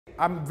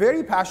I'm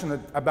very passionate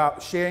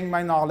about sharing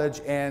my knowledge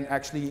and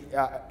actually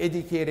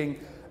educating.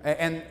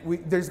 And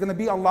there's going to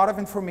be a lot of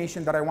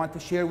information that I want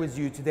to share with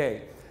you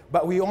today.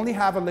 But we only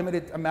have a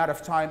limited amount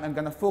of time. I'm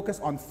going to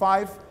focus on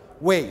 5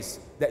 ways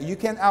that you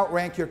can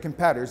outrank your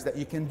competitors, that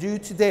you can do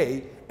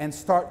today and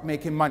start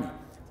making money.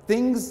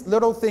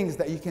 Little things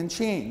that you can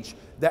change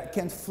that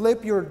can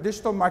flip your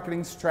digital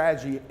marketing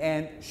strategy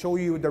and show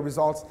you the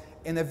results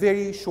in a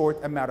very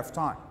short amount of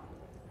time.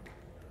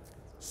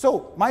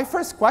 So my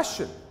first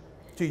question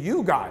to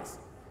you guys,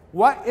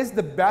 what is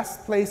the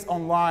best place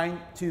online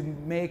to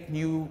make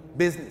new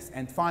business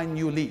and find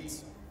new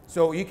leads?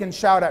 So you can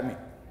shout at me.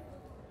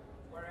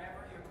 Wherever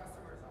your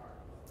customers are.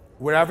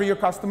 Wherever your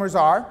customers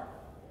are.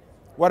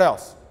 What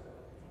else?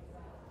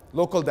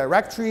 Local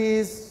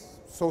directories,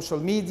 social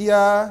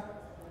media,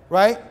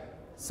 right?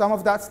 Some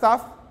of that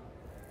stuff.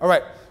 All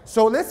right,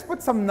 so let's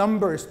put some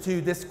numbers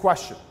to this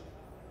question.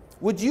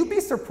 Would you be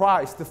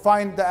surprised to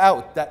find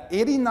out that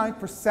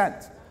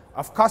 89%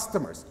 of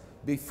customers,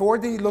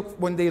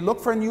 when they look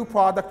for a new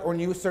product or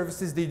new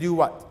services, they do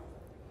what?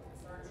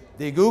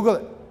 They Google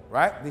it,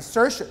 right? They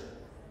search it.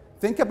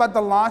 Think about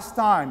the last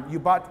time you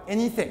bought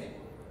anything.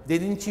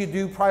 Didn't you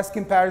do price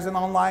comparison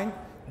online?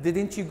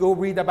 Didn't you go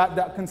read about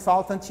that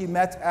consultant you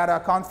met at a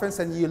conference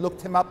and you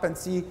looked him up and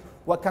see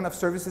what kind of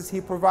services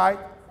he provides?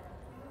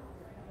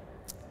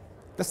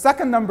 The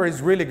second number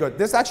is really good.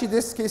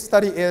 This case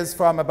study is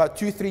from about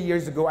 2-3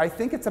 years ago. I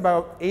think it's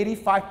about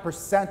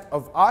 85%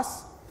 of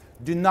us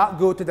do not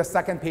go to the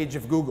second page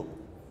of Google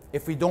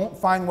if we don't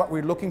find what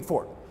we're looking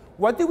for.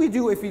 What do we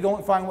do if we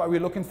don't find what we're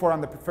looking for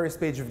on the first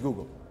page of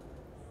Google?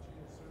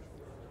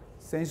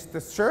 Change the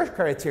search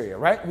criteria,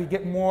 right? We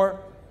get more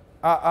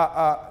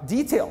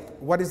detailed.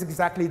 What is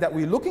exactly that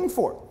we're looking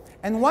for?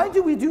 And why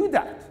do we do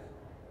that?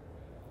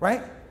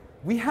 Right?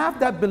 We have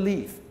that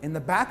belief in the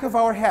back of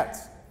our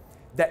heads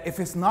that if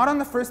it's not on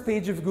the first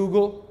page of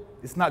Google,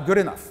 it's not good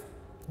enough.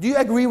 Do you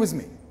agree with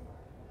me?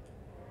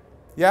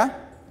 Yeah?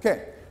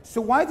 Okay. So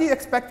why do you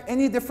expect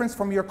any difference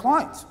from your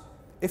clients?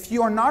 If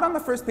you are not on the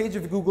first page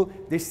of Google,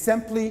 they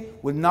simply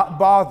will not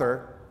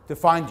bother to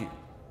find you.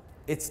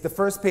 It's the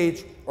first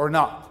page or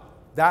not.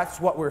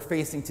 That's what we're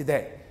facing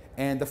today.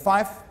 And the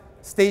 5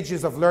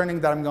 stages of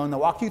learning that I'm going to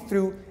walk you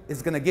through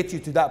is going to get you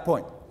to that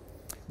point.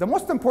 The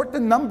most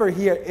important number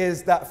here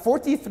is that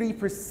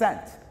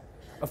 43%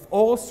 of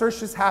all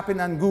searches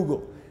happen on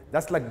Google.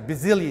 That's like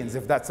bazillions,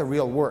 if that's a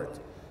real word.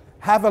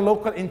 Have a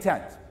local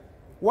intent.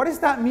 What does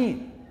that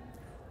mean?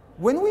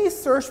 When we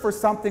search for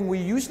something, we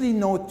usually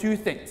know 2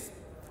 things.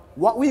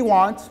 What we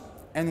want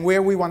and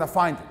where we want to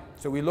find it.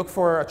 So we look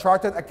for a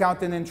chartered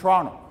accountant in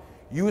Toronto,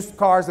 used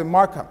cars in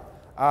Markham,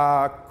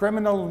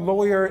 criminal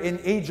lawyer in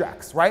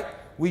Ajax, right?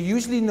 We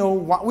usually know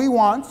what we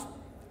want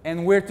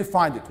and where to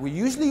find it. We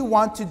usually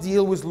want to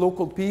deal with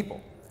local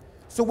people.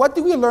 So what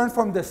do we learn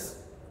from this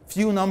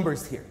few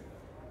numbers here?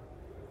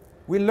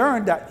 We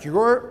learned that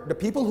the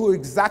people who are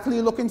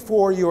exactly looking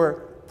for your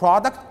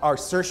product are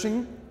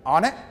searching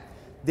on it.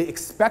 They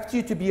expect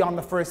you to be on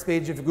the first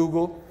page of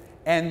Google,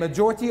 and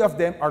majority of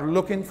them are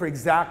looking for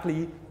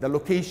exactly the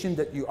location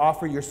that you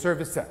offer your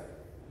service at.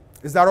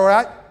 Is that all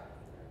right?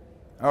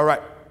 All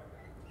right.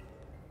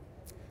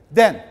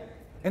 Then,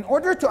 in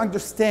order to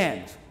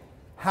understand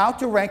how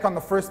to rank on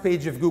the first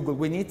page of Google,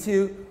 we need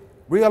to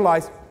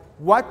realize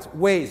what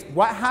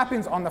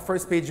happens on the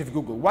first page of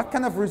Google. What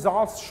kind of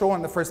results show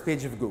on the first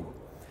page of Google?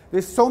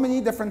 There's so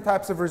many different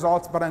types of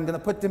results, but I'm going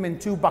to put them in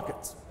 2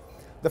 buckets.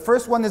 The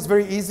first one is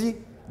very easy,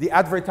 the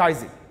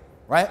advertising,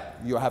 right?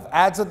 You have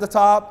ads at the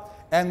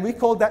top, and we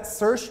call that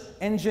search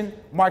engine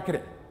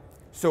marketing.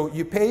 So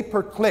you pay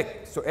per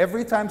click. So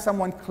every time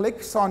someone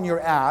clicks on your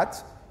ad,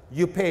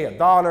 you pay $1,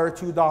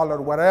 $2,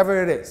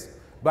 whatever it is.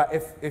 But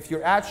if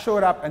your ad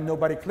showed up and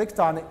nobody clicked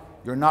on it,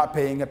 you're not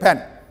paying a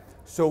penny.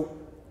 So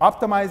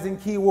optimizing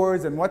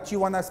keywords and what you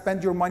want to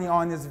spend your money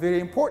on is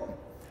very important.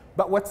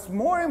 But what's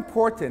more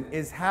important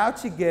is how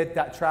to get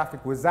that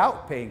traffic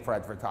without paying for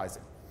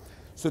advertising.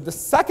 So the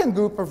second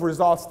group of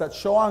results that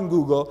show on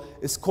Google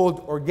is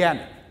called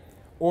organic,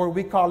 or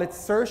we call it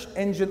search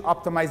engine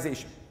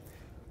optimization.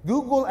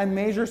 Google and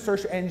major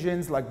search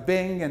engines like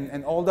Bing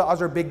and all the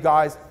other big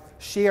guys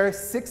share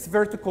 6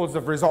 verticals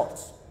of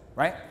results,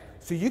 right?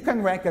 So you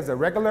can rank as a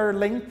regular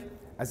link,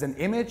 as an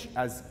image,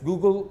 as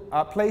Google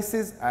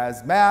Places,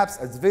 as maps,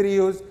 as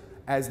videos,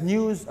 as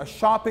news, as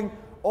shopping,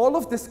 all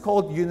of this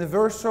called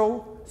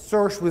universal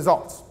search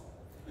results.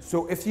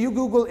 So if you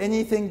Google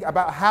anything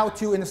about how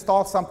to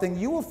install something,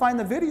 you will find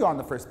a video on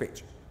the first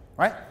page,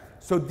 right?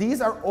 So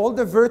these are all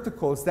the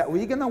verticals that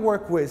we're going to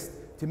work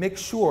with to make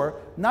sure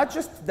not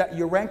just that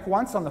you rank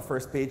once on the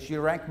first page,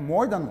 you rank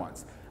more than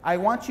once. I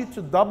want you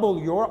to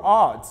double your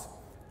odds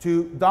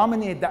to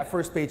dominate that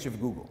first page of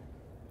Google.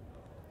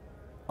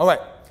 All right,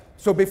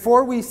 so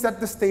before we set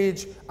the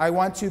stage, I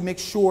want to make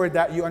sure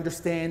that you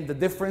understand the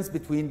difference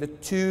between the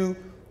 2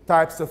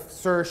 types of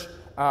search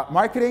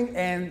marketing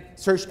and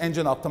search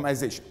engine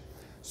optimization.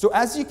 So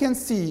as you can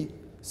see,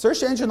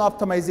 search engine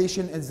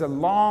optimization is a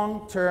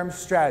long-term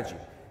strategy.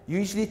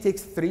 Usually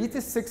takes 3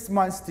 to 6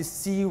 months to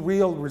see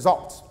real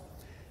results.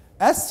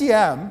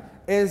 SEM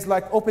is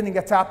like opening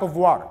a tap of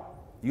water.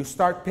 You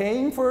start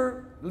paying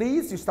for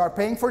leads, you start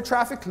paying for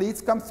traffic,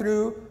 leads come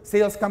through,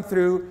 sales come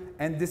through,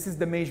 and this is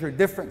the major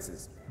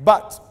differences.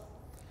 But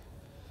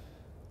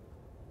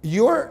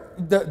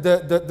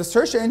the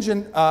search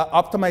engine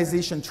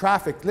optimization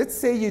traffic, let's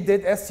say you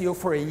did SEO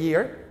for a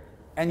year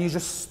and you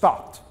just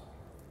stopped.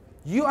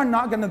 You are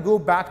not going to go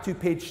back to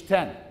page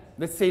 10.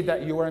 Let's say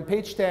that you were on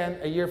page 10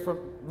 a year from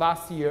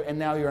last year and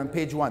now you're on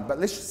page 1. But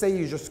let's just say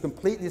you just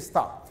completely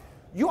stopped.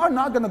 You are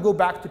not going to go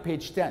back to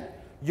page 10.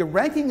 Your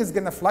ranking is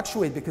going to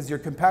fluctuate because your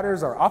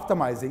competitors are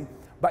optimizing,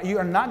 but you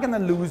are not going to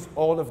lose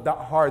all of that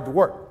hard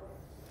work.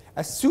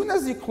 As soon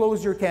as you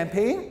close your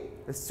campaign,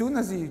 as soon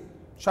as you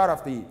shut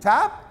off the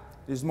tap,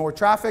 there's more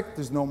traffic,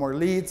 there's no more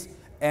leads,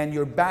 and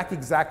you're back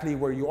exactly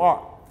where you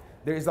are.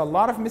 There is a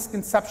lot of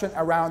misconception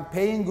around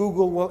paying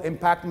Google will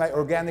impact my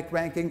organic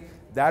ranking.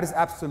 That is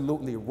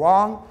absolutely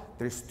wrong.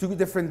 There's two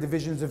different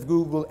divisions of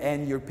Google,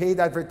 and your paid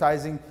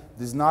advertising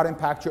does not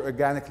impact your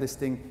organic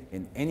listing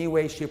in any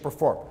way, shape, or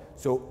form.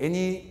 So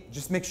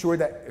just make sure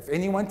that if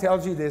anyone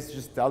tells you this,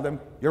 just tell them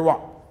you're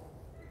wrong.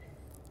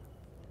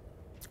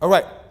 All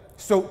right,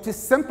 so to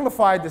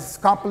simplify this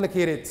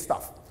complicated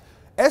stuff,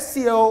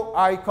 SEO,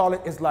 I call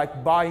it, is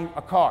like buying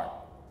a car.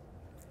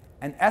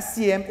 And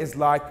SEM is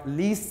like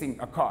leasing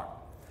a car.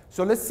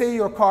 So let's say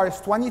your car is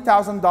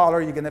 $20,000,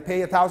 you're going to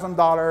pay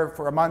 $1,000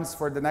 for a month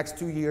for the next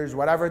 2 years,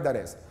 whatever that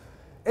is.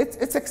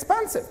 It's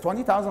expensive.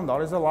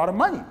 $20,000 is a lot of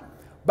money.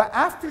 But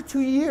after 2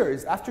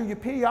 years, after you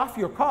pay off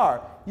your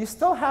car, you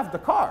still have the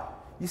car.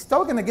 You're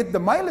still going to get the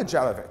mileage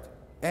out of it.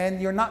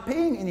 And you're not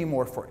paying any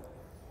more for it.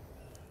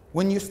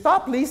 When you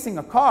stop leasing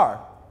a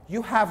car,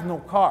 you have no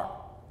car.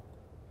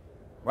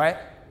 Right?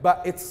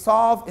 But it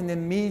solved an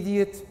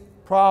immediate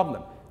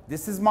problem.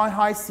 This is my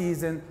high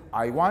season.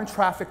 I want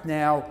traffic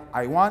now.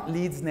 I want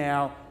leads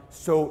now.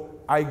 So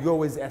I go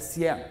with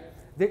SEM.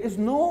 There is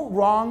no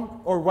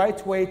wrong or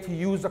right way to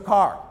use a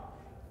car.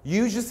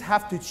 You just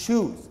have to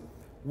choose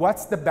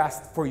what's the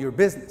best for your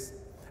business.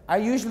 I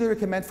usually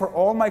recommend for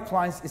all my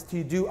clients is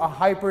to do a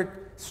hybrid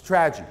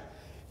strategy.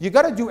 You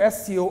got to do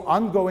SEO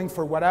ongoing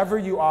for whatever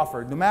you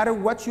offer. No matter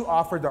what you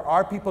offer, there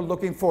are people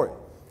looking for it.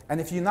 And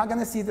if you're not going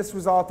to see this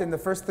result in the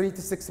first 3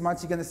 to 6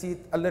 months, you're going to see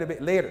it a little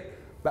bit later.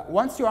 But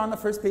once you're on the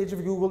first page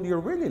of Google, you're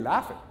really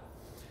laughing.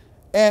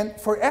 And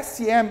for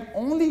SEM,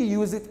 only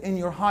use it in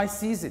your high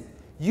season.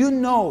 You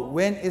know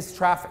when is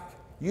traffic.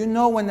 You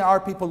know when there are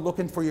people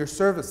looking for your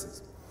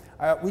services.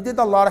 We did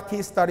a lot of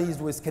case studies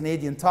with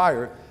Canadian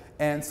Tire,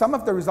 and some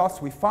of the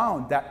results we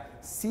found that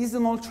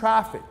seasonal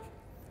traffic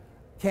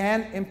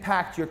can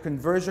impact your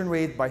conversion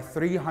rate by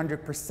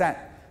 300%.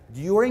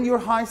 During your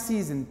high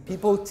season,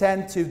 people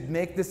tend to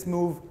make this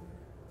move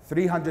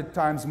 300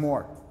 times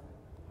more,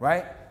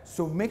 right?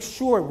 So make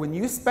sure when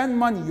you spend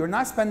money, you're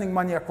not spending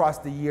money across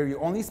the year,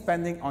 you're only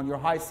spending on your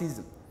high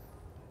season.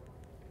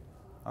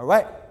 All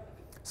right,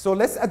 so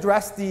let's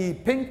address the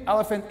pink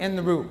elephant in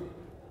the room.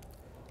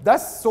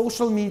 Does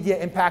social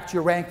media impact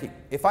your ranking?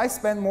 If I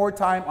spend more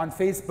time on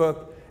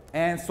Facebook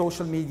and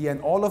social media and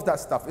all of that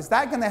stuff, is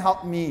that gonna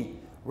help me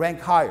rank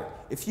higher?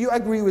 If you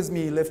agree with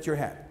me, lift your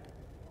hand.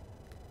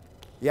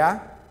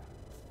 Yeah?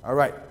 All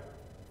right.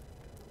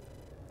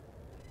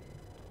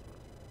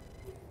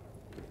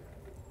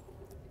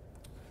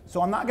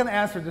 So I'm not going to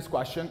answer this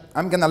question.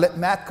 I'm going to let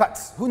Matt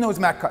Cutts. Who knows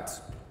Matt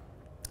Cutts?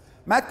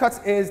 Matt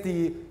Cutts is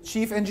the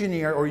chief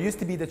engineer, or used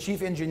to be the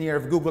chief engineer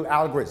of Google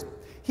algorithm.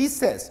 He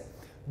says,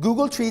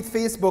 Google treats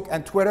Facebook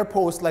and Twitter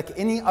posts like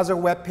any other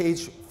web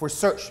page for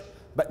search,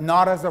 but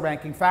not as a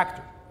ranking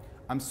factor.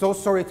 I'm so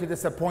sorry to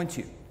disappoint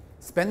you.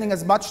 Spending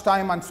as much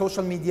time on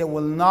social media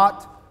will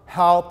not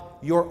help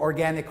your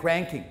organic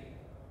ranking.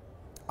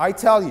 I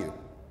tell you,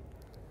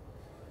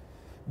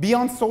 be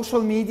on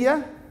social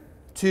media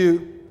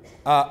to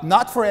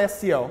not for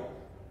SEO,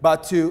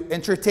 but to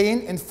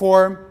entertain,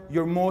 inform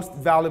your most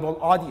valuable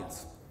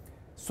audience.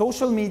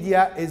 Social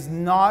media is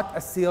not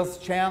a sales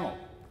channel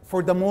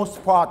for the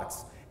most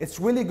products. It's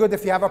really good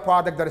if you have a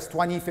product that is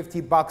 20,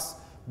 50 bucks,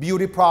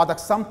 beauty product,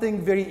 something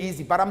very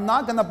easy. But I'm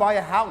not gonna buy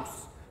a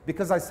house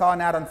because I saw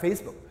an ad on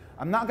Facebook.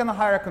 I'm not gonna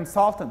hire a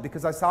consultant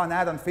because I saw an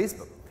ad on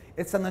Facebook.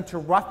 It's an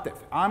interruptive.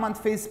 I'm on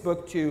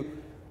Facebook to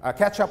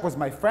catch up with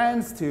my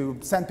friends, to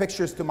send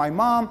pictures to my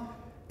mom.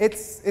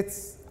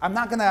 I'm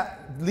not gonna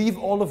leave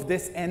all of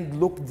this and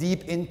look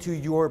deep into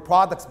your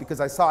products because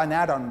I saw an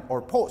ad on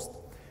or post.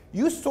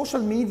 Use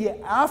social media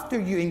after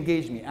you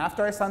engage me,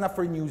 after I sign up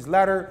for a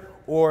newsletter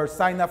or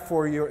sign up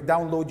for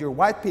download your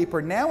white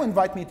paper. Now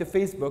invite me to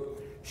Facebook,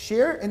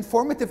 share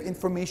informative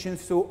information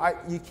so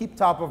you keep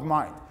top of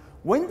mind.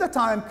 When the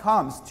time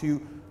comes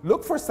to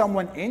look for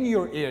someone in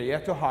your area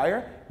to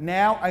hire,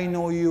 now I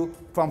know you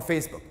from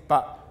Facebook.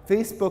 But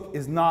Facebook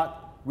is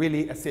not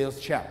really a sales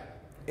channel.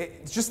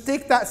 Just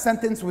take that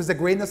sentence with a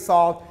grain of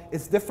salt.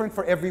 It's different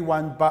for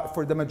everyone, but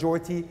for the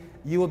majority,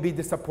 you will be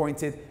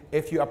disappointed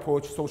if you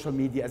approach social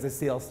media as a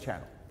sales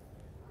channel.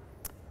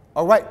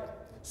 All right,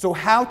 so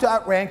how to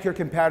outrank your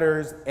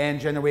competitors and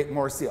generate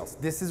more sales.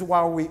 This is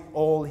why we're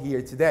all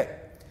here today.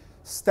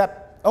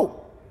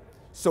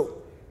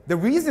 So The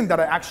reason that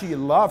I actually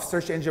love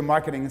search engine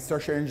marketing and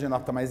search engine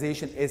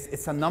optimization is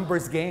it's a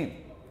numbers game.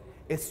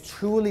 It's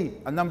truly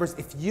a numbers.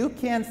 If you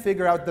can't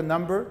figure out the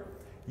number,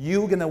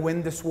 you're gonna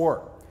win this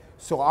war.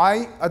 So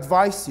I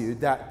advise you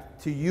that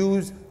to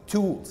use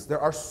tools. There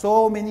are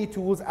so many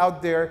tools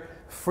out there,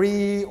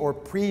 free or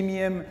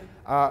premium,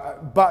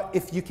 but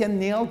if you can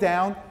nail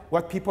down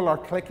what people are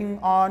clicking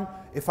on,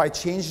 if I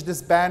change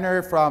this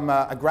banner from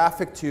a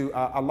graphic to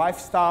a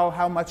lifestyle,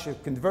 how much a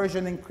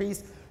conversion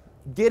increase,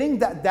 getting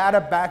that data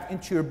back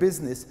into your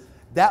business,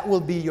 that will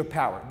be your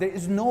power. There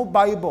is no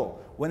Bible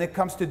when it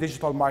comes to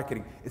digital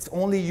marketing. It's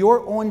only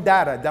your own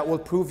data that will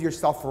prove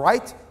yourself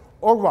right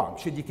or wrong.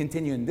 Should you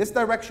continue in this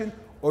direction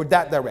or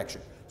that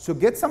direction? So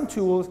get some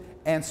tools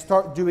and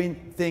start doing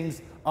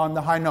things on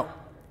the high note.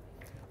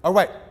 All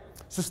right,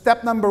 so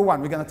step number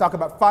one, we're gonna talk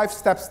about 5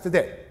 steps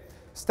today.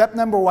 Step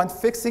number one,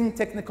 fixing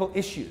technical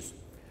issues.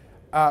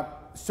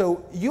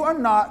 So you are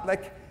not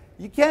like,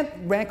 you can't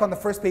rank on the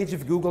first page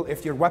of Google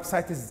if your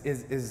website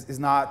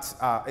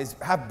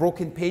have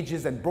broken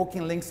pages and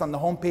broken links on the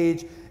home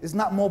page, is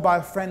not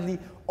mobile friendly,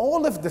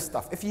 all of this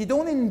stuff. If you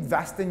don't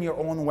invest in your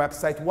own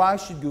website, why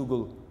should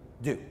Google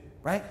do,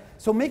 right?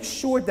 So make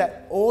sure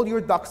that all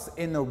your ducks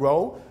in a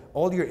row,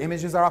 all your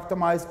images are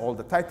optimized, all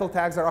the title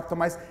tags are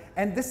optimized,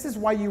 and this is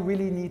why you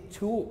really need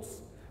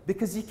tools.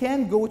 Because you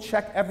can't go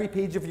check every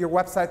page of your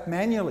website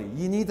manually.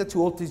 You need a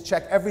tool to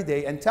check every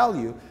day and tell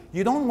you.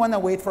 You don't want to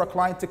wait for a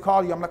client to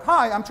call you. I'm like,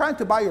 hi, I'm trying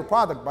to buy your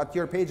product, but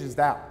your page is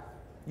down.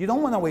 You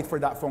don't want to wait for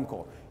that phone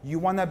call. You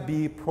want to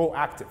be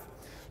proactive.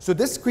 So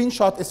this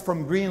screenshot is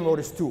from Green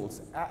Lotus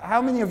Tools.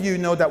 How many of you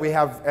know that we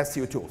have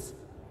SEO tools?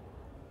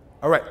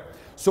 All right.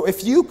 So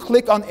if you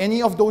click on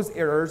any of those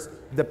errors,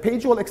 the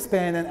page will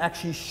expand and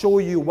actually show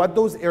you what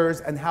those errors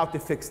and how to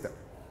fix them.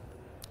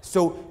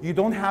 So you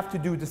don't have to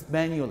do this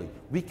manually.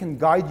 We can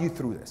guide you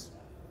through this.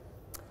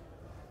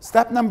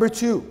 Step number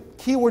 2,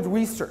 keyword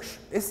research.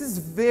 This is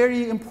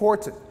very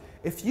important.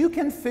 If you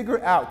can figure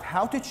out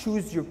how to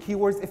choose your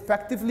keywords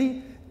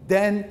effectively,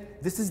 then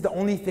this is the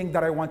only thing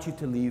that I want you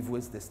to leave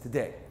with this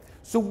today.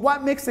 So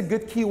what makes a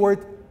good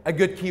keyword a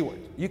good keyword?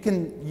 You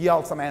can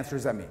yell some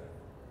answers at me.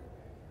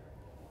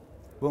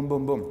 Boom,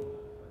 boom, boom.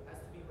 Has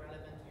to be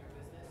relevant to your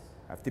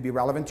business. Have to be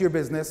relevant to your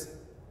business.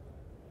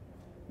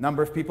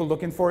 Number of people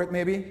looking for it,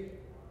 maybe,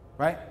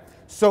 right?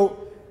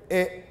 So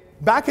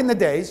back in the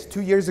days,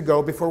 2 years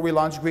ago, before we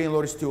launched Green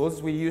Lotus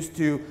Tools, we used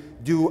to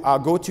do a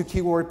go-to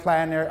keyword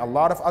planner, a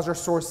lot of other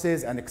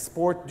sources, and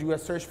export, do a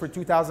search for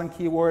 2,000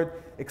 keyword,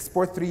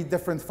 export 3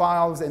 different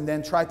files, and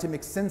then try to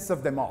make sense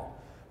of them all.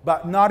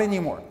 But not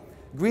anymore.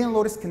 Green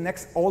Lotus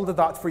connects all the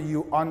dots for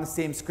you on the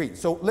same screen.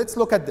 So let's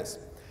look at this.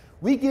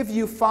 We give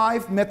you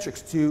 5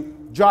 metrics to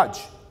judge.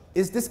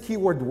 Is this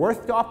keyword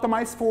worth to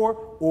optimize for,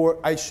 or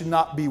I should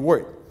not be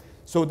worried?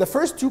 So the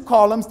first 2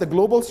 columns, the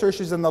global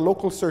searches and the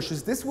local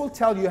searches, this will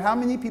tell you how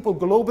many people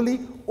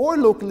globally or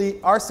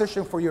locally are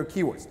searching for your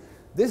keywords.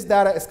 This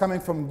data is coming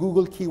from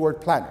Google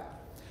Keyword Planner.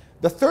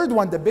 The third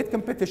one, the bid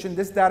competition,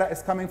 this data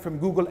is coming from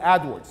Google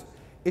AdWords.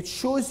 It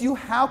shows you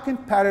how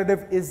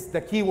competitive is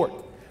the keyword,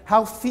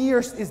 how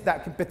fierce is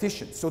that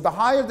competition. So the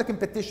higher the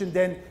competition,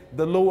 then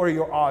the lower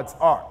your odds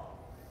are.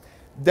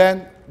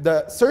 Then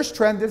the search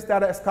trend, this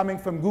data is coming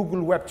from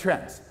Google Web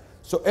Trends.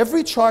 So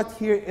every chart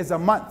here is a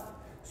month.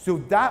 So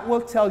that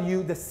will tell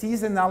you the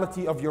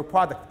seasonality of your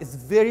product. It's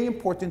very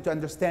important to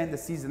understand the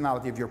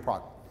seasonality of your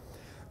product.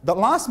 The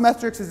last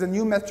metrics is a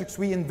new metrics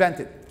we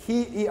invented,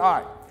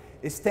 KEI.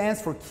 It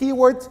stands for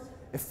Keyword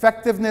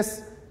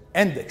Effectiveness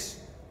Index.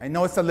 I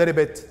know it's a little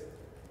bit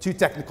too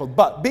technical,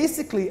 but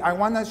basically I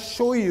want to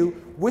show you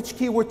which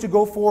keyword to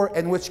go for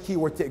and which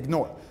keyword to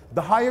ignore.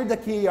 The higher the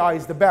KEI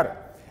is, the better.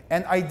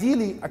 And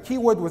ideally, a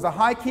keyword with a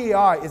high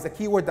KEI is a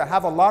keyword that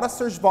have a lot of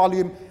search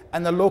volume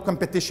and a low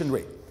competition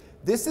rate.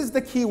 This is the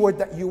keyword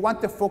that you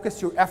want to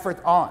focus your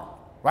effort on,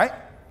 right?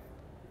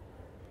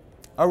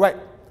 All right,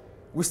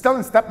 we're still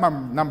in step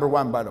number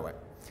 1, by the way.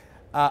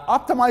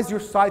 Optimize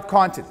your site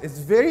content. It's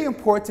very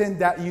important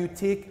that you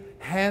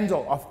take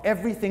handle of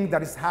everything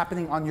that is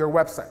happening on your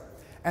website.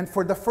 And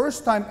for the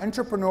first time,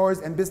 entrepreneurs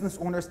and business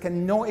owners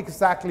can know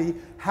exactly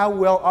how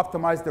well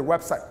optimize their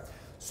website.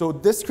 So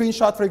this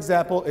screenshot, for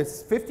example,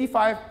 is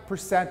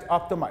 55%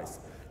 optimized.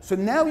 So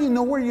now you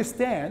know where you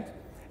stand.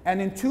 And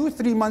in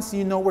 2-3 months,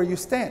 you know where you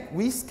stand.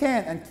 We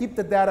scan and keep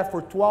the data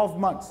for 12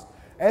 months.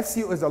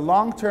 SEO is a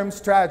long-term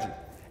strategy.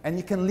 And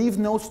you can leave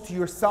notes to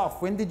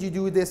yourself. When did you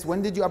do this?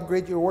 When did you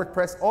upgrade your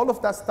WordPress? All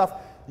of that stuff,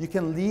 you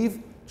can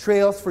leave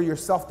trails for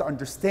yourself to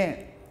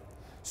understand.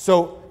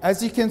 So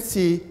as you can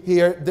see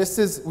here,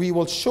 we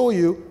will show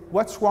you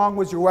what's wrong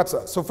with your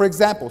website. So for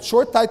example,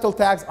 short title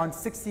tags on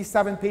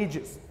 67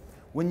 pages.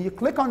 When you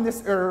click on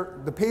this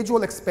error, the page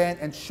will expand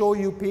and show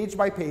you page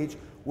by page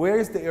where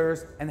is the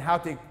errors and how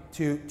to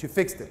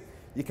fix them.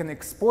 You can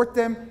export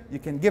them, you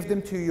can give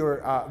them to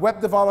your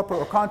web developer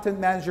or content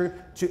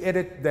manager to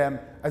edit them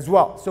as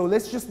well. So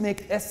let's just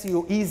make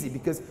SEO easy,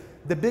 because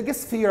the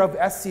biggest fear of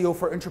SEO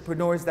for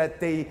entrepreneurs is that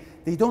they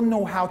don't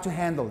know how to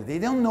handle it. They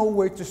don't know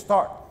where to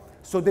start.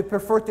 So they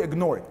prefer to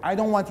ignore it. I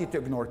don't want you to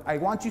ignore it. I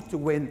want you to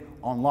win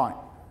online.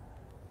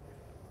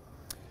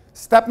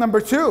 Step number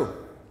 2,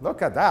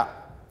 look at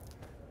that.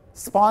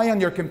 Spy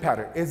on your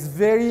competitor. It's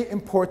very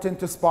important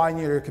to spy on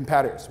your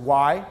competitors.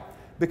 Why?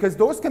 Because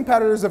those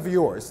competitors of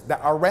yours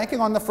that are ranking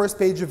on the first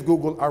page of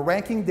Google are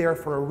ranking there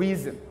for a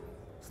reason.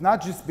 It's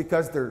not just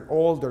because they're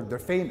old or they're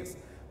famous.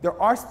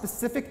 There are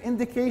specific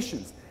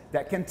indications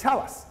that can tell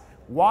us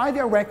why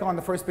they're ranking on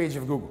the first page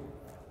of Google.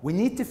 We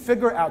need to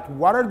figure out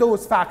what are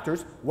those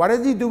factors, what are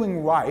they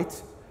doing right,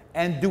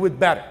 and do it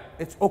better.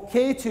 It's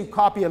okay to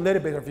copy a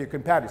little bit of your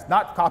competitors,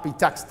 not copy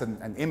text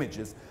and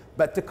images,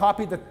 but to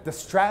copy the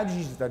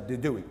strategies that they're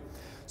doing.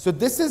 So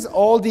this is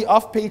all the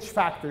off-page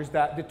factors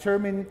that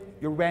determine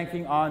your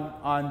ranking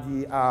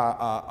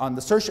on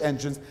the search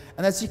engines.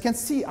 And as you can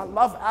see, I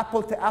love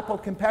apple-to-apple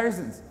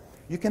comparisons.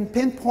 You can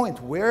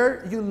pinpoint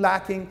where you're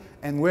lacking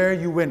and where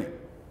you're winning.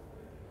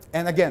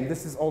 And again,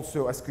 this is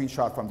also a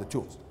screenshot from the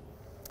tools.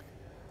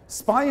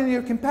 Spy on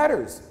your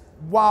competitors.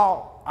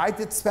 Wow, I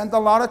did spend a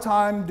lot of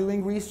time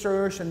doing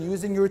research and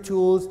using your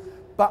tools,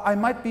 but I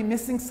might be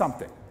missing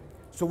something.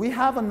 So we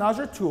have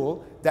another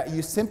tool that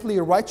you simply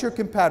write your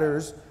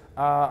competitors'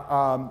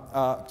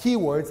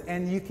 keywords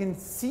and you can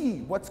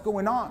see what's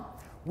going on.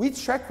 We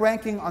check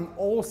ranking on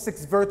all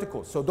 6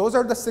 verticals. So those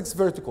are the 6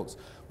 verticals.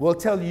 We'll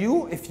tell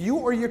you if you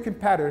or your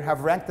competitor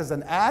have ranked as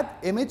an ad,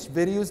 image,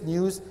 videos,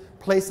 news,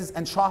 places,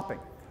 and shopping.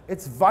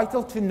 It's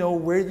vital to know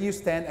where you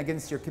stand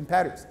against your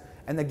competitors.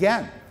 And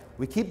again,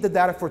 we keep the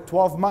data for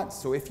 12 months.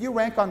 So if you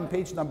rank on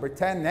page number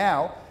 10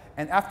 now,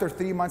 and after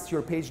 3 months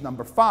you're page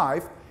number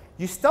 5,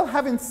 you still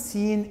haven't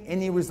seen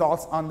any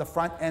results on the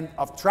front end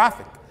of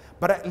traffic.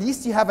 But at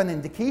least you have an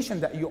indication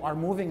that you are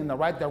moving in the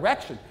right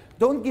direction.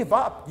 Don't give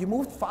up. You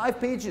moved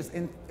 5 pages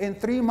in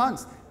 3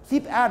 months.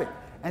 Keep at it.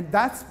 And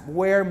that's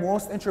where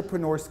most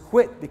entrepreneurs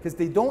quit, because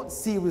they don't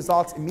see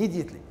results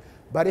immediately.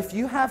 But if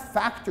you have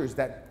factors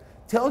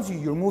that tells you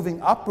you're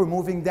moving up or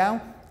moving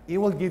down, it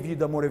will give you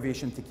the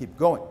motivation to keep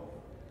going.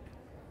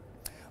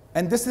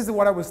 And this is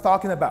what I was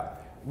talking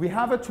about. We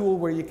have a tool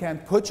where you can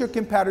put your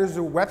competitor's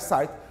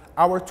website.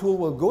 Our tool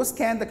will go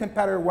scan the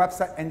competitor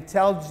website and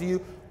tells you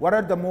what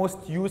are the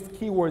most used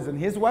keywords in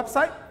his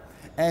website.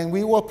 And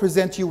we will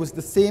present you with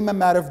the same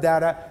amount of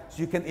data so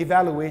you can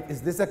evaluate,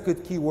 is this a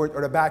good keyword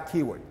or a bad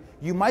keyword?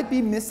 You might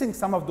be missing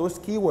some of those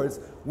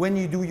keywords when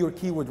you do your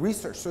keyword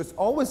research. So it's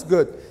always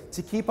good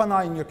to keep an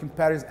eye on your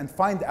competitors and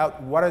find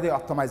out what are they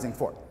optimizing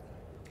for.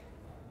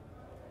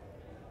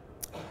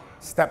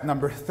 Step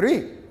number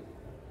 3.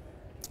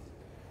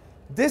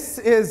 This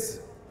is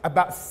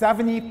about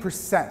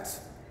 70%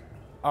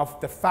 of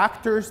the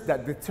factors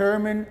that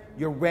determine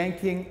your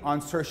ranking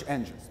on search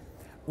engines.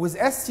 With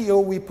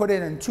SEO, we put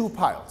it in 2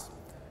 piles.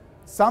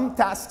 Some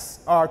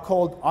tasks are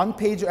called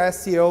on-page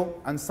SEO,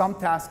 and some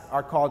tasks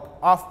are called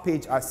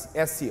off-page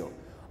SEO.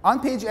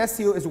 On-page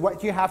SEO is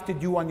what you have to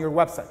do on your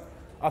website,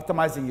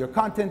 optimizing your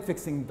content,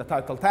 fixing the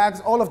title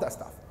tags, all of that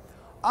stuff.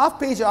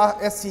 Off-page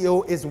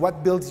SEO is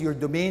what builds your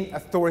domain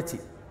authority.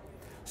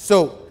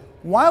 So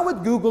why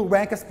would Google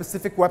rank a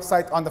specific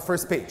website on the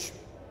first page?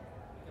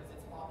 Because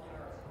it's popular.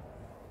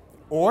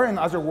 Or in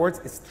other words,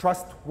 it's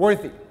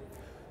trustworthy.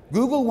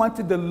 Google wants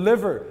to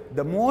deliver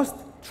the most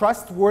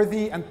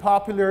trustworthy and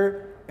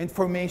popular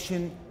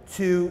information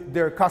to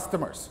their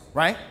customers,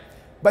 right?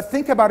 But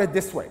think about it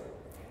this way.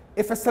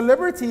 If a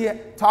celebrity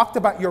talked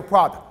about your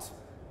product,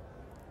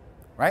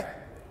 right,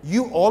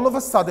 you all of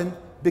a sudden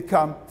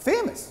become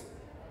famous.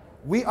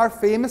 We are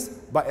famous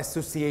by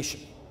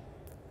association.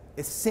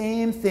 The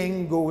same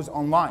thing goes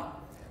online.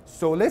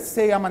 So let's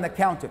say I'm an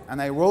accountant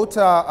and I wrote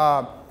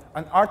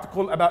an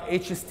article about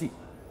HST.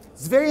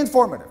 It's very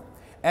informative.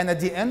 And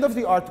at the end of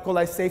the article,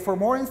 I say, for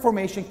more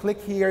information,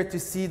 click here to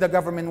see the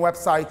government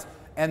website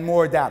and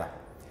more data.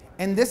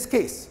 In this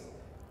case,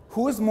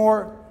 who is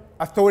more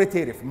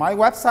authoritative, my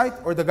website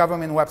or the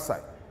government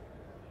website?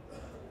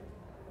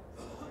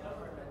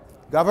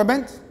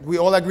 Government? We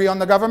all agree on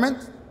the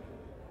government?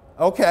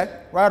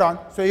 Okay, right on.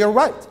 So you're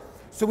right.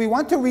 So we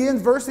want to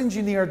reverse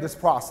engineer this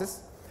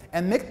process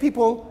and make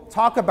people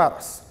talk about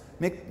us,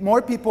 make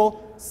more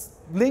people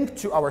link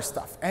to our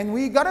stuff. And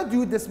we gotta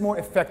do this more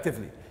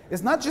effectively.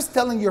 It's not just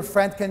telling your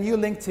friend, can you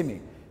link to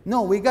me?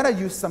 No, we gotta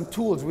use some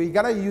tools. We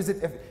gotta use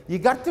it. You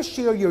got to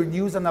share your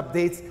news and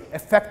updates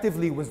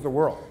effectively with the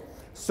world.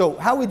 So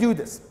how we do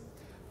this?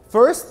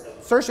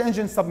 First, search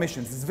engine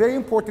submissions. It's very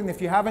important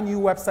if you have a new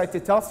website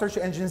to tell search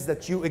engines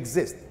that you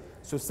exist.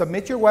 So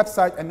submit your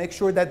website and make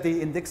sure that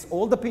they index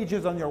all the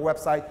pages on your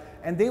website,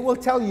 and they will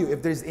tell you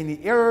if there's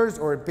any errors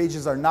or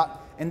pages are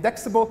not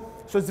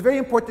indexable. So it's very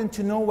important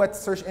to know what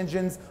search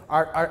engines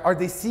are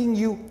they seeing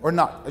you or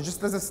not,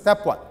 just as a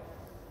step 1.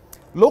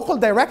 Local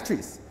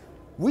directories.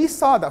 We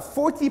saw that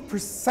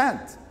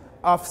 40%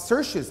 of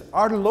searches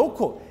are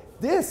local.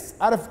 This,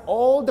 out of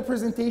all the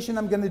presentation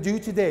I'm going to do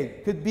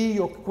today, could be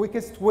your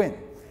quickest win.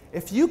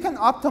 If you can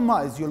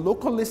optimize your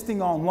local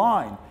listing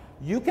online,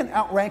 you can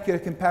outrank your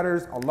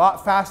competitors a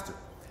lot faster.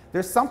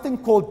 There's something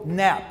called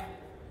NAP,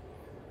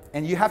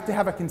 and you have to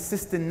have a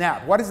consistent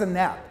NAP. What is a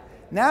NAP?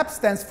 NAP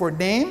stands for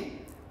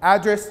name,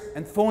 address,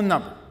 and phone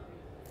number.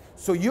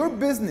 So your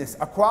business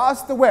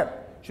across the web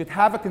should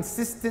have a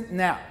consistent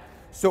NAP.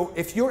 So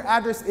if your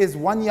address is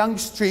One Young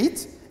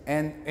Street,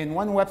 and in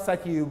one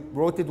website you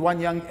wrote it One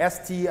Young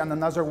ST and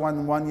another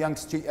One Young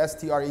Street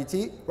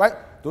STRET, right?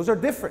 Those are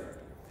different.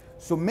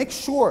 So make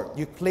sure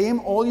you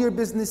claim all your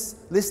business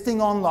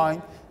listing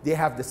online. They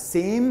have the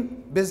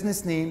same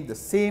business name, the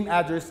same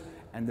address,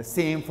 and the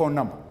same phone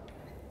number.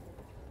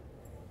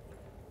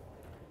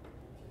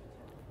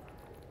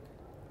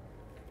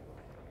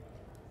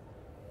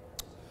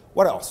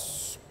 What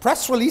else?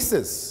 Press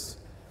releases.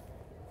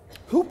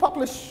 Who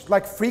publish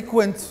like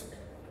frequent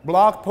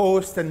blog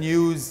posts and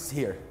news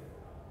here?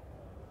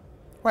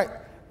 Right,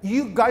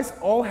 you guys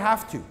all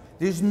have to.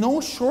 There's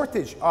no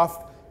shortage of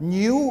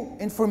new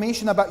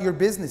information about your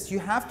business. You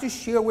have to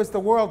share with the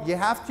world. You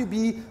have to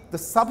be the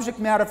subject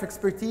matter of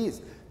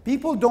expertise.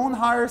 People don't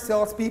hire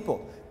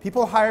salespeople.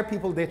 People hire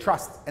people they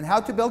trust. And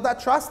how to build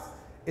that trust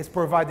is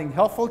providing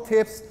helpful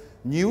tips,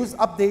 news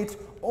updates,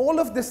 all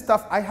of this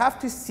stuff. I have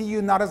to see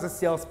you not as a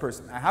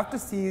salesperson. I have to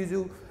see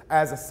you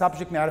as a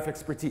subject matter of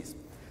expertise.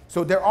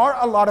 So there are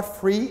a lot of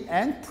free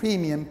and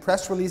premium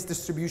press release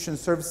distribution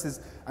services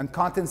and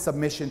content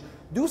submission.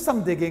 Do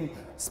some digging,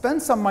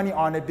 spend some money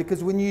on it,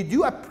 because when you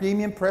do a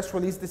premium press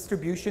release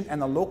distribution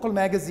and a local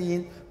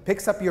magazine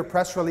picks up your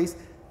press release,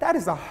 that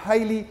is a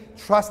highly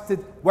trusted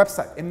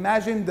website.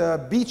 Imagine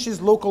the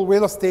Beaches local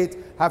real estate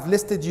have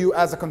listed you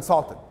as a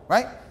consultant,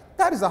 right?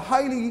 That is a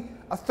highly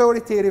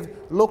authoritative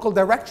local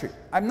directory.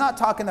 I'm not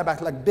talking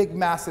about like big,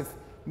 massive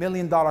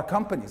million-dollar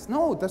companies.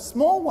 No, the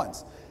small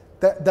ones.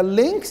 The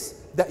links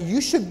that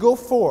you should go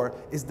for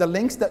is the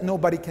links that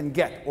nobody can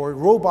get or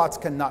robots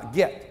cannot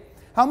get.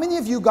 How many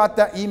of you got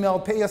that email,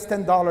 pay us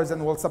 $10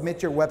 and we'll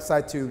submit your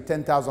website to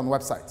 10,000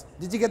 websites?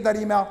 Did you get that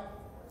email?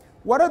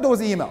 What are those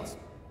emails?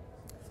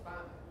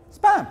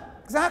 Spam,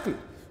 exactly.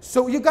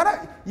 So you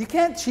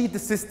can't cheat the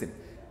system.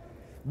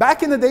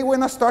 Back in the day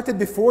when I started,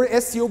 before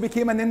SEO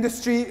became an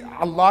industry,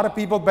 a lot of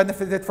people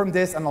benefited from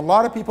this and a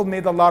lot of people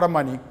made a lot of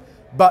money.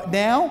 But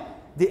now,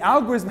 the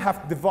algorithms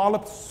have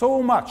developed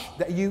so much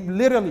that you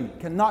literally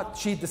cannot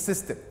cheat the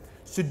system.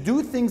 So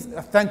do things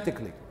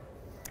authentically.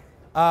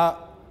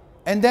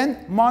 And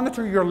then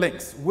monitor your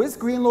links. With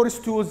Green Lotus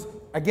tools,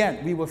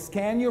 again, we will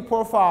scan your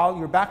profile,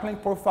 your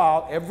backlink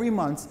profile every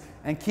month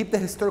and keep the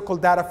historical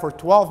data for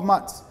 12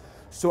 months.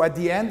 So at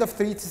the end of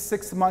 3 to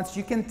 6 months,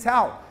 you can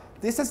tell,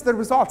 this is the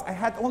results. I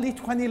had only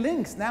 20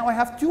 links. Now I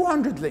have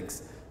 200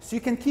 links. So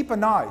you can keep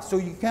an eye. So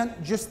you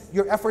can't just,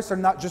 your efforts are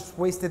not just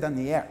wasted on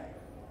the air.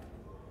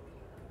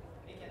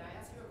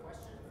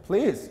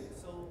 Please.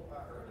 So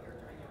earlier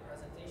during your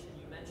presentation,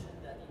 you mentioned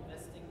that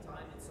investing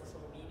time in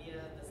social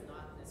media does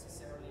not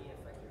necessarily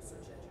affect your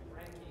search engine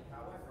ranking.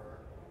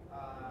 However,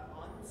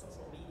 on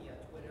social media,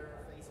 Twitter,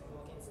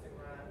 Facebook,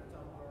 Instagram,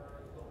 Tumblr,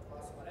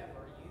 Google+,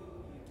 whatever, you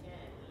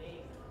can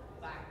link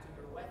back to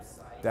your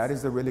website. That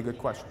is a really good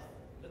question.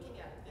 Looking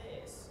at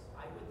this,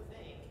 I would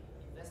think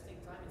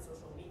investing time in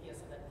social media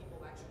so that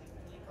people actually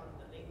click on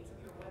the link to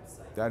your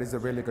website. That is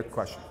a really good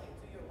question.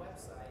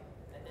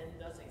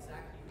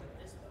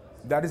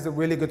 That is a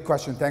really good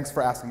question. Thanks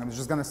for asking. I'm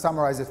just going to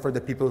summarize it for the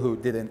people who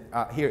didn't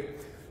hear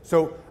it.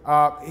 So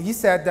he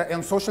said that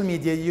on social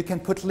media, you can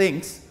put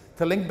links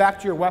to link back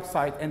to your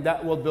website, and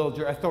that will build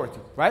your authority,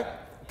 right?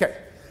 Okay.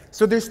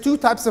 So there's two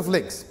types of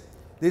links.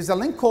 There's a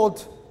link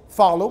called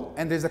follow,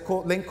 and there's a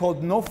link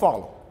called no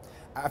follow.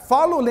 A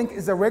follow link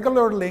is a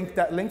regular link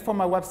that links from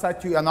my website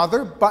to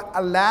another, but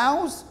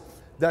allows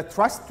the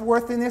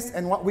trustworthiness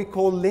and what we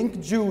call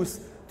link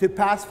juice to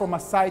pass from a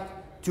site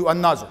to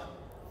another.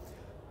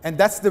 And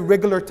that's the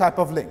regular type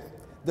of link.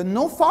 The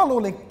no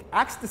follow link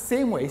acts the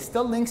same way,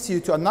 still links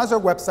you to another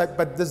website,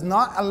 but does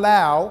not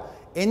allow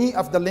any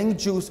of the link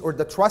juice or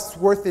the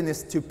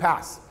trustworthiness to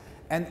pass.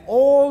 And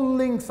all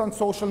links on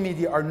social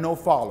media are no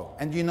follow.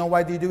 And do you know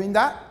why they're doing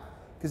that?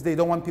 Because they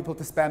don't want people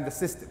to spam the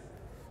system.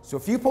 So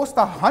if you post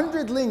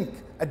 100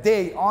 links a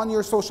day on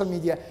your social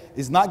media,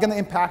 it's not going to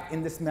impact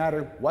in this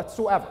matter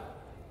whatsoever.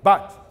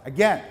 But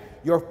again,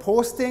 you're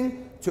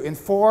posting to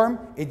inform,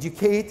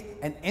 educate,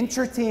 and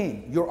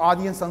entertain your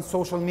audience on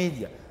social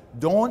media.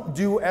 Don't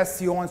do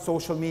SEO on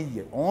social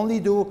media. Only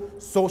do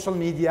social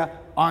media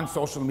on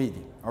social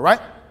media. All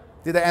right?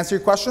 Did I answer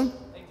your question?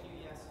 Thank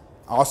you, yes.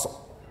 Awesome.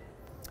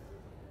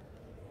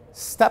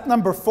 Step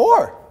number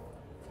 4,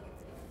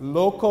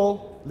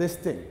 local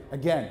listing.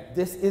 Again,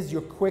 this is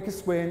your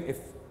quickest win. If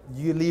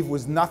you leave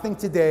with nothing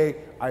today,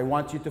 I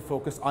want you to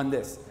focus on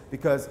this.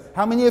 Because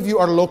how many of you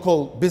are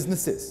local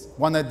businesses,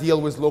 want to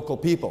deal with local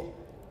people?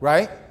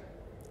 Right?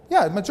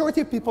 Yeah, the majority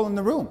of people in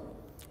the room.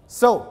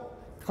 So,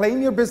 claim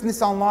your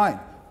business online,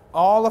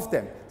 all of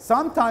them.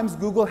 Sometimes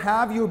Google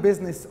have your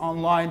business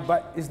online,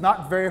 but is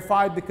not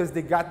verified because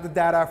they got the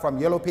data from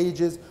Yellow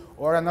Pages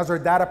or another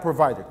data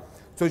provider.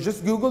 So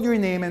just Google your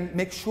name and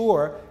make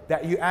sure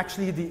that you're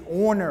actually the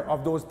owner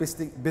of those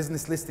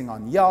business listing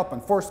on Yelp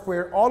and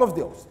Foursquare, all of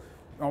those.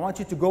 I want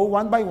you to go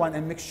one by one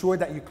and make sure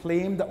that you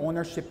claim the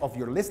ownership of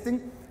your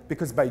listing,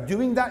 because by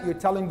doing that, you're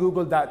telling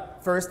Google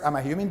that first, I'm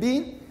a human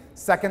being,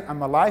 second,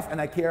 I'm alive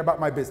and I care about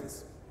my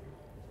business.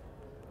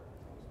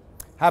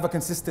 Have a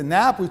consistent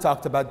app, we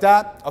talked about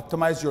that.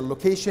 Optimize your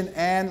location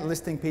and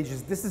listing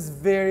pages. This is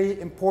very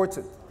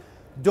important.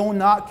 Do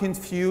not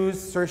confuse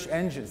search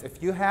engines.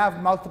 If you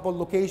have multiple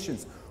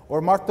locations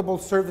or multiple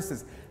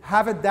services,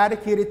 have a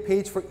dedicated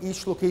page for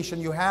each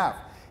location you have.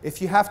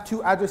 If you have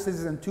 2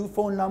 addresses and 2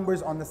 phone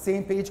numbers on the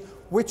same page,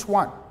 which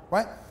one,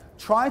 right?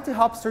 Try to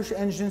help search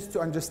engines to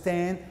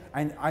understand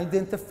and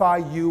identify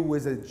you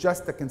with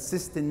just a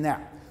consistent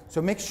app. So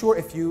make sure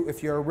if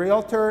you're a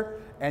realtor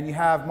and you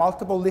have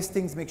multiple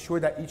listings, make sure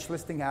that each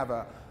listing have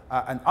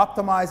an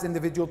optimized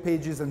individual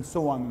pages and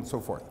so on and so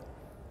forth.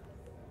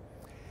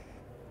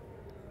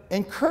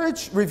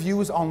 Encourage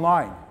reviews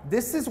online.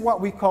 This is what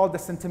we call the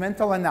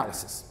sentimental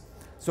analysis.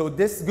 So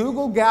this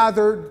Google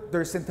gathered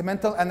their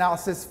sentimental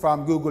analysis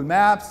from Google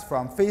Maps,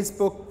 from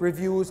Facebook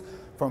reviews,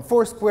 from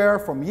Foursquare,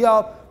 from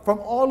Yelp, from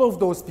all of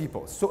those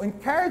people. So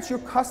encourage your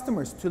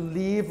customers to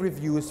leave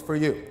reviews for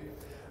you.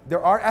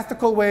 There are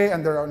ethical way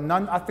and there are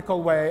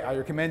non-ethical way. I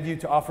recommend you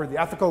to offer the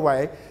ethical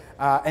way.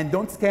 And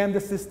don't scam the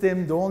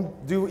system,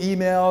 don't do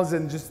emails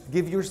and just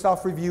give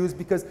yourself reviews,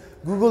 because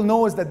Google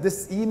knows that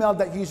this email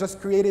that you just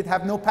created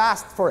have no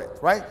past for it,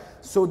 right?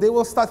 So they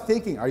will start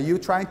thinking, are you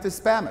trying to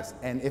spam us?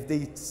 And if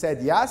they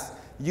said yes,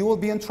 you will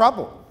be in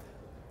trouble.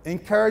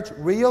 Encourage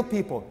real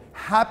people,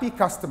 happy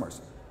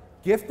customers.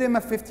 Give them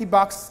a $50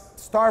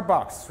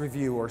 Starbucks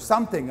review or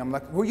something. I'm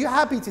like, were you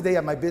happy today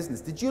at my business?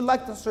 Did you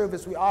like the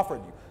service we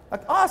offered you?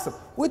 Like, awesome.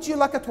 Would you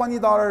like a $20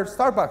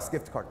 Starbucks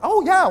gift card?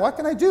 Oh yeah, what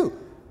can I do?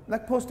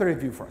 Like, post a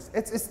review for us.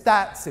 It's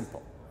that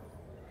simple.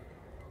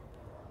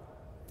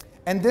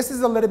 And this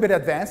is a little bit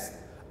advanced.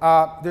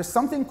 There's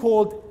something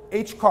called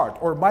H-card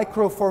or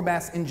micro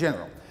formats in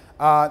general.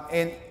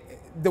 And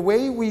the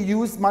way we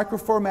use micro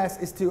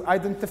formats is to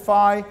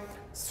identify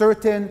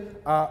certain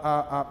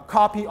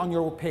copy on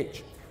your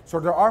page.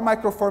 So there are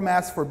micro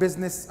formats for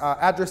business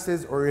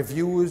addresses or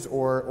reviews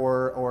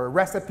or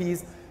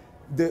recipes.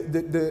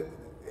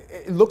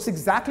 It looks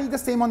exactly the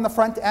same on the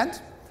front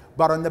end,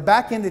 but on the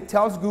back end, it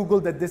tells Google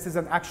that this is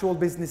an actual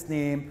business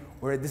name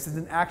or this is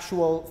an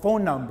actual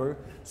phone number.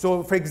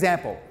 So for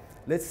example,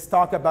 let's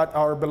talk about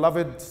our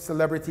beloved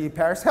celebrity,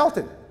 Paris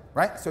Hilton,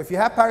 right? So if you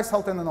have Paris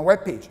Hilton on a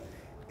web page,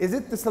 is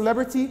it the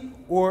celebrity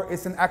or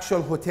it's an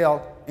actual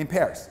hotel in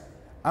Paris?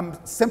 I'm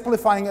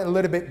simplifying it a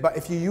little bit, but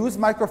if you use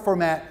micro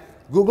format,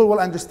 Google will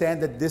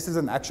understand that this is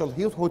an actual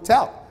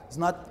hotel. It's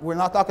not, we're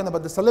not talking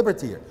about the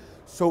celebrity here.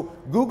 So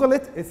Google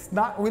it. It's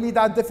not really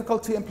that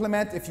difficult to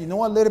implement. If you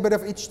know a little bit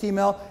of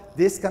HTML,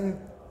 this can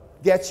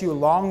get you a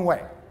long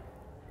way.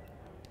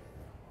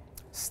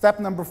 Step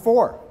number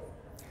 4.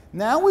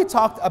 Now we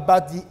talked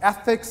about the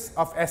ethics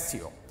of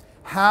SEO,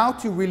 how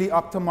to really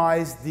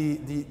optimize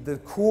the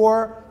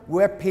core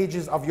web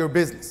pages of your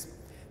business.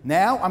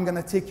 Now I'm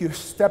going to take you a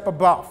step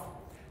above,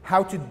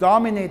 how to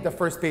dominate the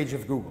first page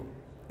of Google.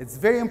 It's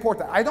very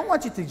important. I don't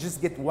want you to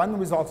just get 1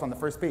 result on the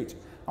first page.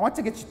 I want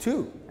to get you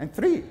 2 and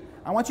 3.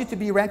 I want you to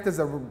be ranked as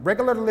a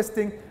regular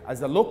listing,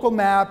 as a local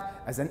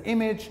map, as an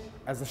image,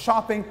 as a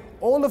shopping,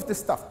 all of this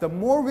stuff. The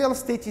more real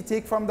estate you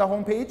take from the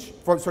home page,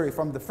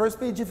 from the first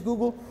page of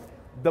Google,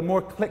 the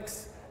more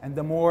clicks and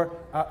the more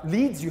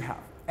leads you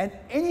have. And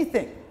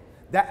anything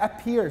that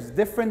appears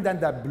different than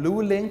that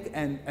blue link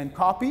and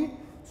copy,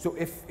 so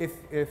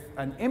if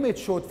an image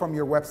showed from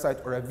your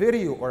website or a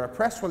video or a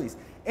press release,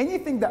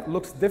 anything that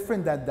looks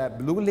different than that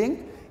blue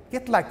link,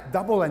 get like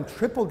double and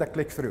triple the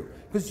click-through,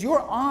 because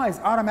your eyes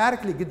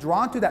automatically get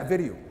drawn to that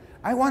video.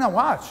 I want to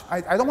watch.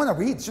 I don't want to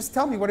read. Just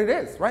tell me what it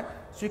is, right?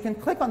 So you can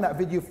click on that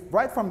video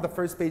right from the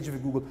first page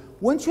of Google.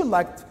 Wouldn't you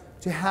like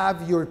to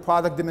have your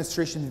product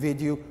demonstration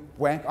video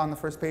rank on the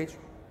first page?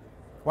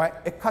 Right?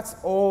 It cuts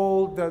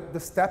all the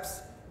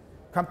steps.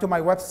 Come to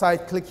my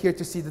website, click here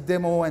to see the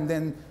demo, and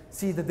then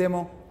see the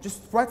demo.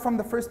 Just right from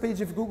the first page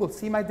of Google,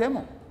 see my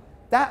demo.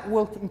 That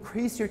will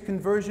increase your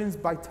conversions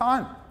by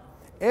ton.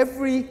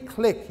 Every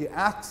click you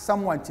ask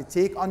someone to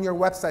take on your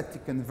website to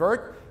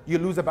convert, you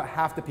lose about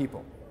half the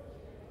people.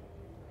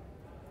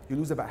 You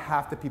lose about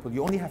half the people.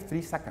 You only have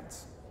 3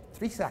 seconds.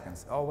 3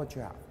 seconds, all what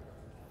you have.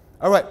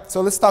 All right,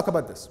 so let's talk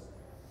about this.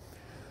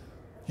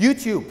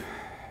 YouTube.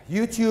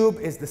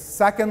 YouTube is the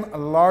 2nd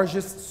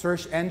largest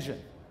search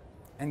engine.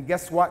 And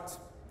guess what?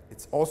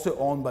 It's also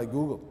owned by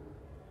Google,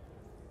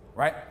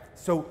 right?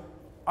 So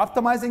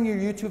optimizing your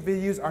YouTube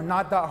videos are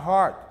not that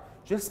hard.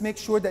 Just make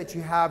sure that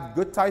you have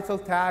good title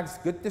tags,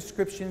 good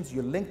descriptions,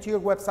 you link to your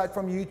website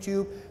from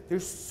YouTube.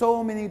 There's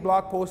so many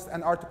blog posts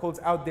and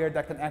articles out there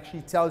that can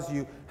actually tell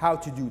you how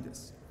to do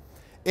this.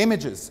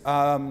 Images,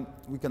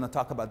 we're gonna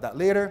talk about that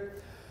later.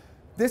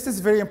 This is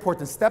very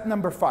important, step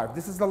number 5.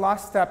 This is the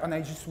last step, and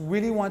I just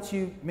really want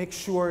you to make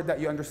sure that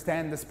you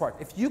understand this part.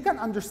 If you can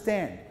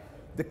understand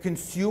the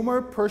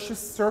consumer purchase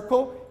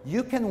circle,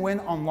 you can win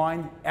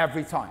online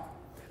every time.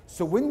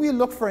 So when we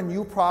look for a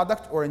new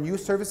product or a new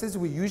services,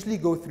 we usually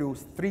go through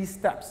 3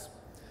 steps.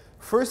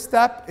 First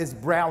step is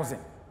browsing.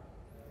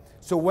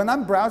 So when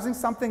I'm browsing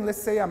something,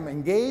 let's say I'm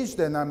engaged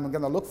and I'm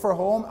gonna look for a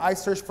home, I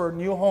search for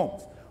new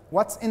homes.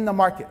 What's in the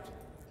market,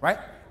 right?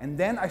 And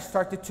then I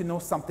started to know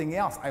something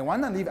else. I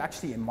wanna leave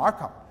actually a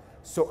markup.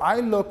 So I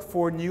look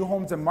for new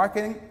homes in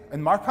Markham,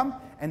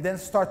 and then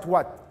start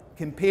what?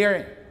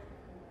 Comparing.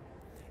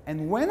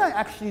 And when I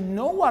actually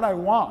know what I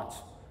want,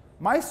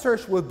 my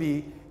search will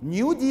be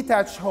new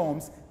detached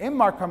homes in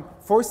Markham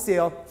for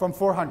sale from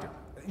 400.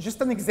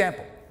 Just an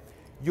example.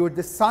 Your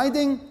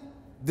decision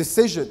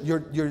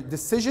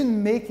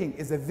making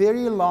is a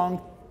very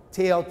long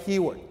tail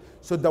keyword.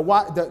 So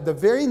the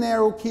very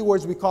narrow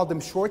keywords, we call them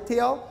short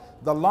tail.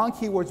 The long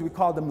keywords, we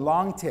call them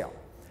long tail.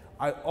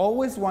 I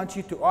always want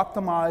you to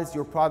optimize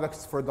your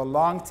products for the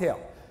long tail.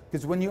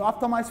 Because when you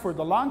optimize for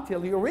the long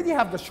tail, you already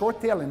have the short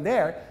tail in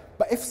there.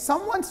 But if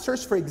someone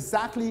searched for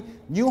exactly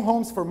new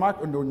homes for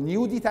Markham or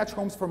new detached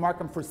homes for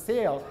Markham for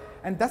sale,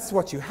 and that's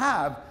what you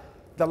have,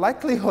 the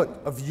likelihood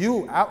of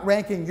you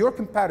outranking your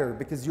competitor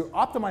because you're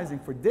optimizing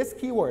for this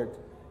keyword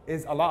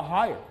is a lot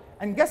higher.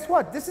 And guess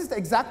what? This is the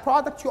exact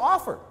product you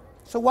offer.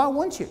 So why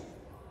wouldn't you?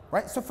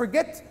 Right? So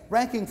forget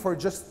ranking for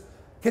just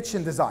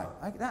kitchen design.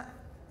 Like that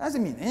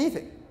doesn't mean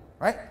anything,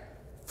 right?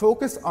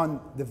 Focus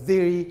on the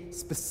very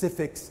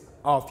specifics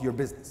of your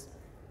business.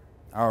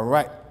 All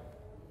right.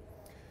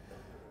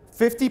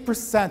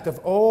 50% of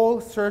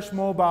all search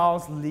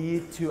mobiles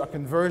lead to a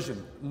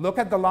conversion. Look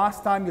at the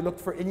last time you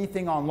looked for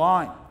anything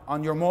online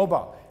on your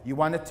mobile. You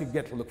wanted to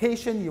get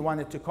location, you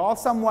wanted to call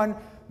someone.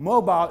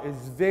 Mobile is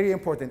very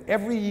important.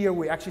 Every year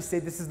we actually say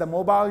this is the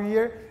mobile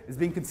year. It's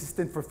been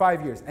consistent for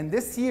 5 years. And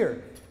next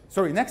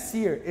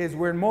year is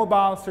where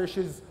mobile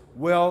searches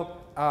will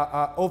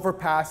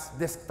overpass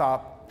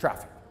desktop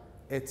traffic.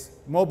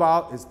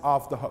 Mobile is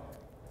off the hook.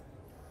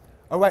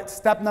 All right,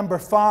 step number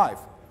 5.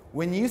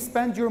 When you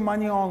spend your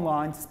money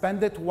online,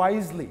 spend it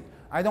wisely.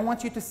 I don't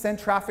want you to send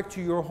traffic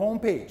to your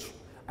homepage.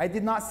 I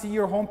did not see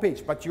your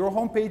homepage, but your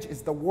homepage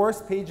is the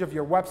worst page of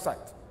your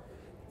website.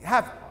 You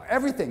have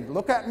everything.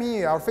 Look at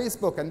me, our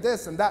Facebook, and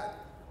this and that.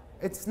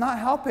 It's not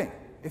helping.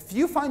 If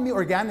you find me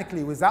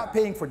organically without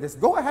paying for this,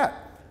 go ahead.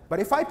 But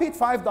if I paid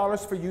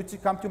 $5 for you to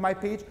come to my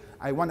page,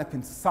 I want a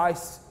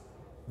concise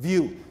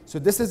view. So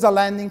this is a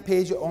landing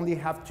page. You only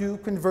have 2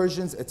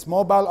 conversions. It's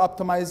mobile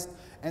optimized.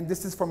 And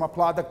this is from a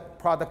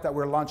product that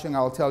we're launching.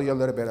 I'll tell you a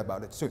little bit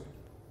about it soon.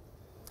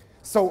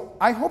 So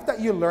I hope that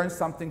you learned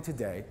something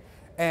today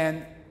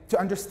and to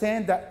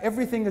understand that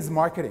everything is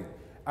marketing.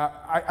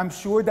 I'm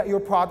sure that your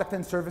product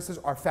and services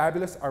are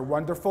fabulous, are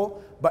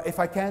wonderful, but if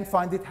I can't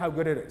find it, how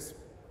good it is.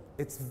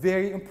 It's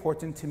very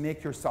important to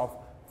make yourself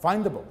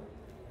findable.